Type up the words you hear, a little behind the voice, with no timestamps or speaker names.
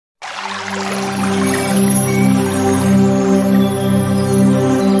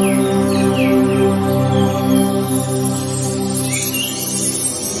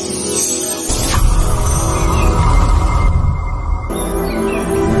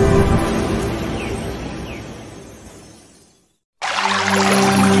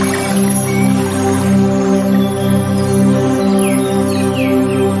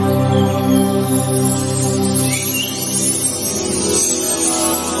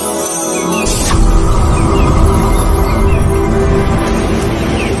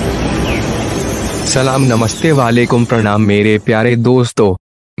सलाम, नमस्ते, वालेकुम, प्रणाम मेरे प्यारे दोस्तों।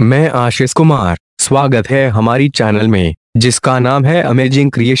 मैं आशीष कुमार, स्वागत है हमारी चैनल में जिसका नाम है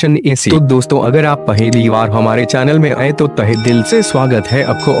अमेजिंग क्रिएशन एसी। तो दोस्तों, अगर आप पहली बार हमारे चैनल में आए तो तहे दिल से स्वागत है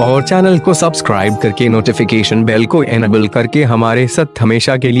आपको, और चैनल को सब्सक्राइब करके नोटिफिकेशन बेल को एनेबल करके हमारे साथ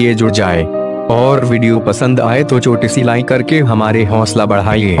हमेशा के लिए जुड़ जाए। और वीडियो पसंद आए तो छोटी सी लाइक करके हमारे हौसला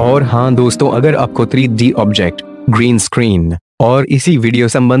बढ़ाइए। और हाँ दोस्तों, अगर आपको 3D ऑब्जेक्ट, ग्रीन स्क्रीन और इसी वीडियो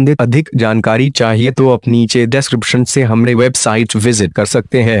संबंधित अधिक जानकारी चाहिए तो आप नीचे डिस्क्रिप्शन से हमारे वेबसाइट विजिट कर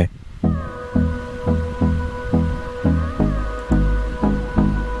सकते हैं।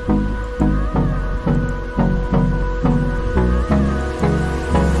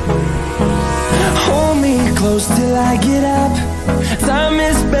 Hold me close till I get up. Time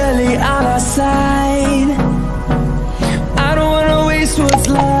is barely on our side. I don't wanna waste what's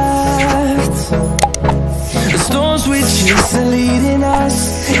left. The storms we chase are leading us,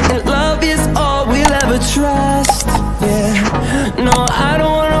 and love is all we'll ever trust. Yeah, no, I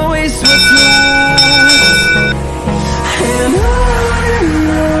don't wanna waste what's left. And on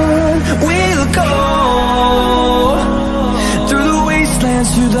we'll go, through the wastelands,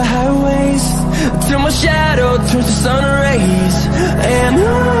 through the highways, till my shadow turns to sun rays. And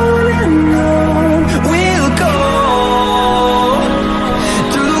on we'll go,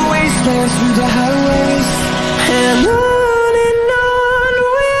 through the wastelands, through the highways. And on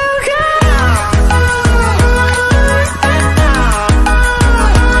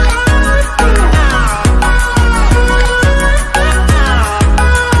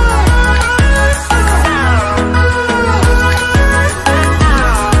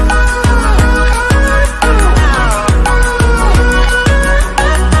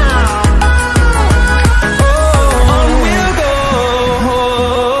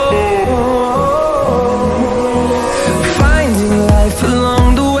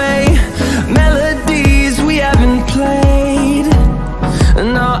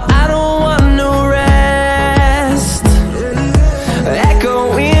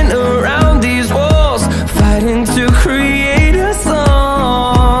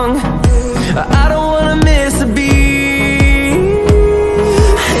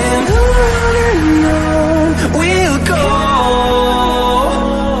we'll go.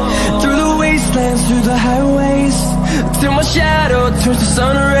 Through the highways, till my shadow turns to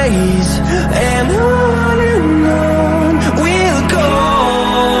sun rays. And on we'll go,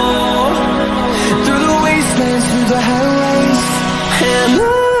 through the wastelands, through the highways. And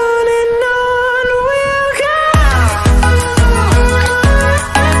on we'll go.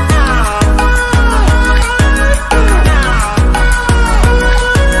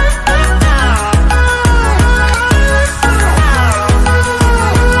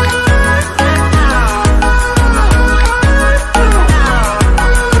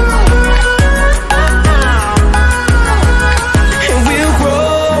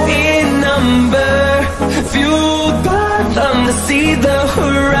 See the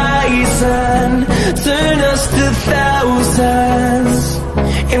horizon, turn us to thousands,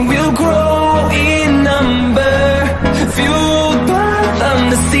 and we'll grow in number, fueled by them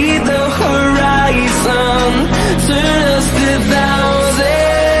to see the horizon, turn us to thousands.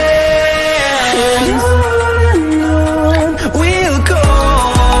 And on we'll go,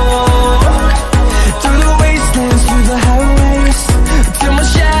 through the wastelands, through the highways, till my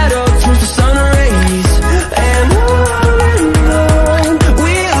shadow turns to sun rays. And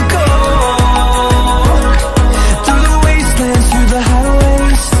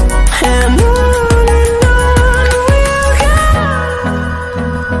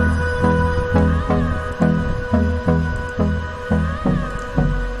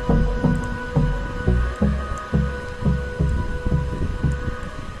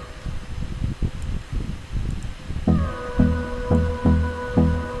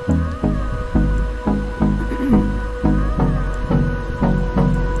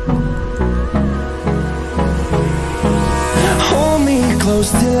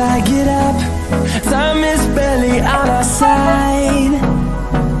close till I get up. Time is barely on our side.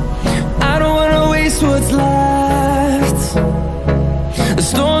 I don't wanna waste what's left. The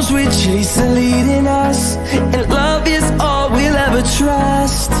storms we chase are leading us, and love is all we'll ever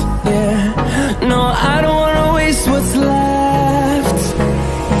trust. Yeah, no, I don't wanna waste what's left.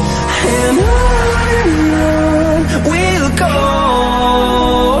 And on we'll go,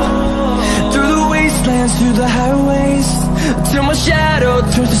 through the wastelands, through the highways, till my shadow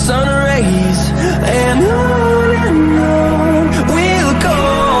turns to sun rays. And on we'll go,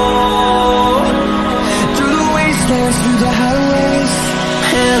 through the wastelands, through the highways,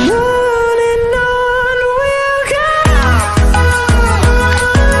 and on we'll go.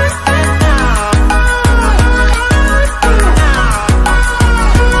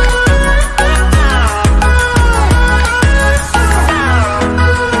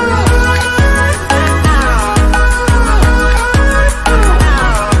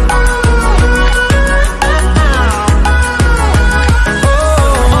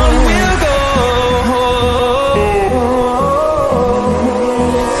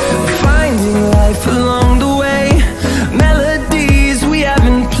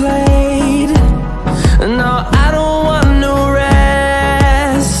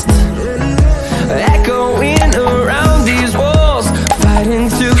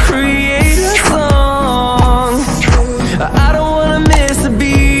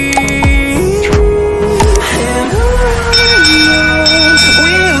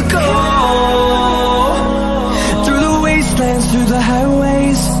 Through the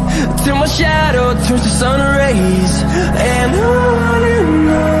highways, till my shadow turns to sun rays. And on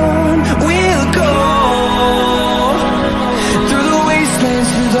we'll go, through the wastelands,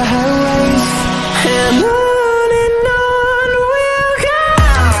 through the highways, and on we'll go.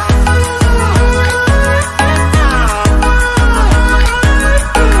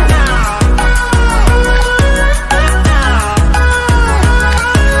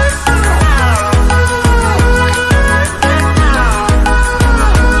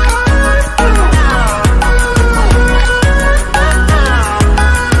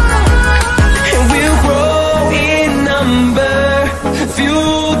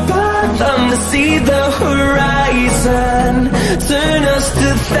 See the horizon, turn us to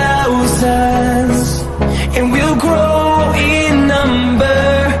thousands, and we'll grow in number,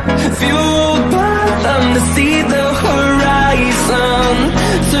 fueled by them. To see the horizon,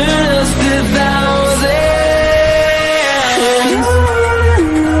 turn us to thousands, and on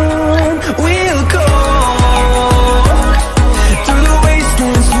we'll go, through the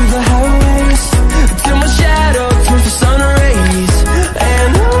wastelands, through the highways, till my shadow turns to sun rays.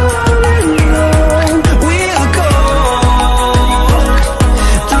 And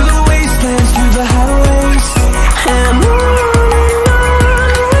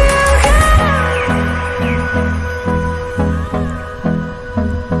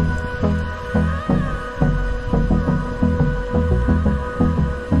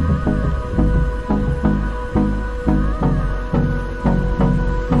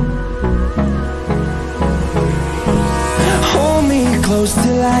close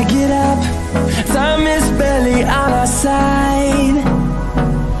till I get up, time is barely on our side.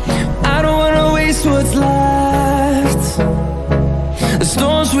 I don't wanna waste what's left. The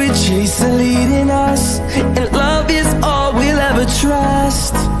storms we chase are leading us, and love is all we'll ever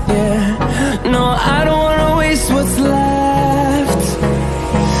trust. Yeah, no, I don't wanna waste what's left.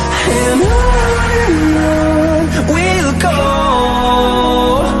 And on we'll go,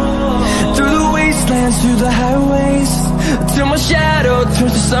 through the wastelands, through the highways, till my shadow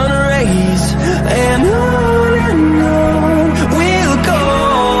turns to sun rays. And on we'll go,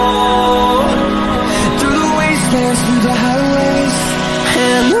 through the wastelands, through the highways,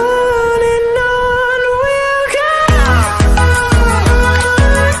 and on we'll go.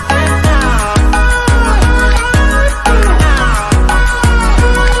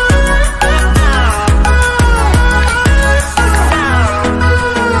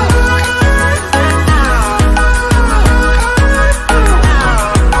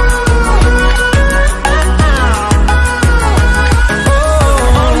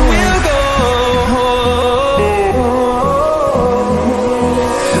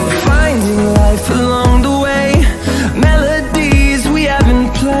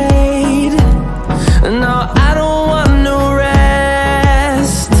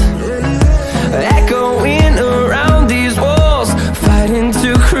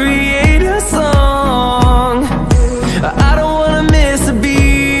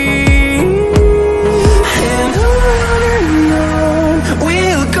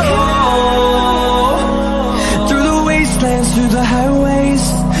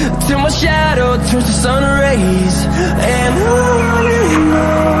 turns to sun rays, and on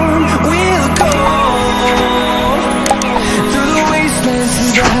we'll go through the wastelands.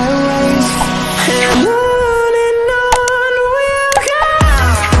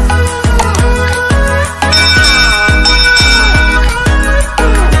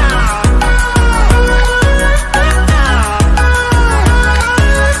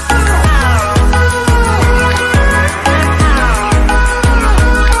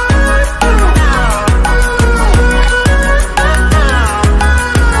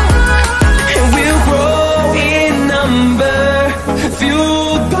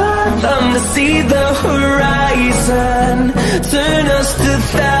 see the horizon, turn us to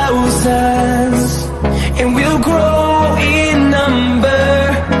thousands, and we'll grow in number,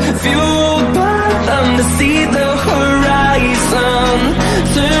 fueled by them to see the horizon,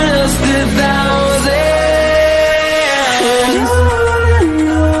 turn us to thousands. And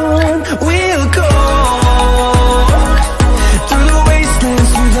on we'll go, through the wastelands,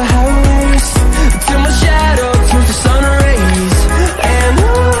 through the highways, till my shadow turns to sun rays. And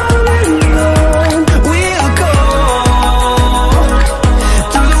on we'll go,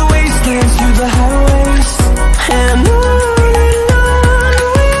 through the wastelands, through the highways, and on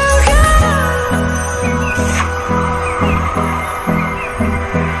we'll go.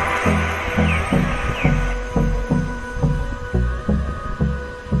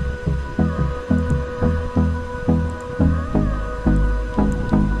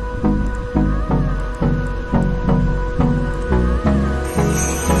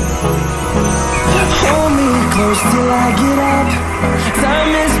 Hold me close till I get up.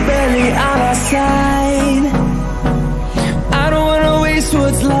 Time is barely on our side. I don't wanna waste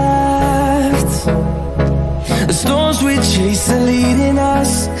what's left. The storms we chase are leading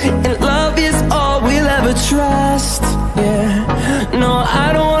us, and love is all we'll ever trust. Yeah, no, I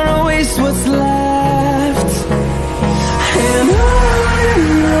don't wanna waste what's left. And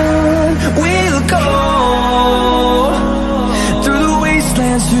on we'll go, through the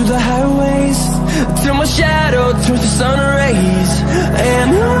wastelands, through the highways, till my shadow turns to sun rays. And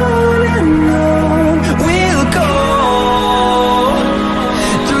on we'll go,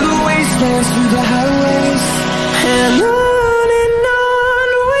 through the wastelands, through the highways, and on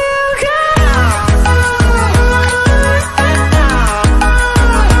we'll go.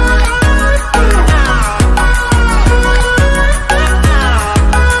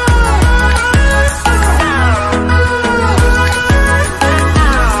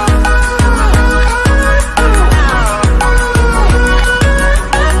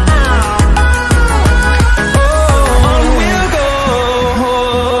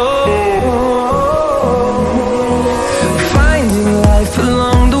 Finding life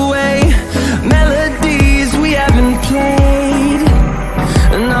along the way, melodies we haven't played.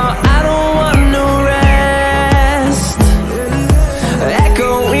 No, I don't want no rest.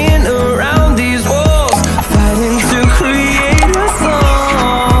 Echoing around these walls, fighting to create a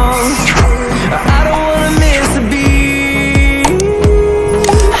song. I don't wanna miss a beat.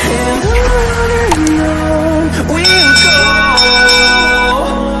 And on we'll go,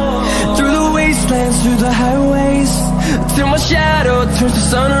 through the wastelands, through the highways, till my shadow turns to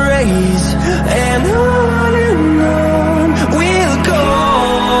sun rays. And on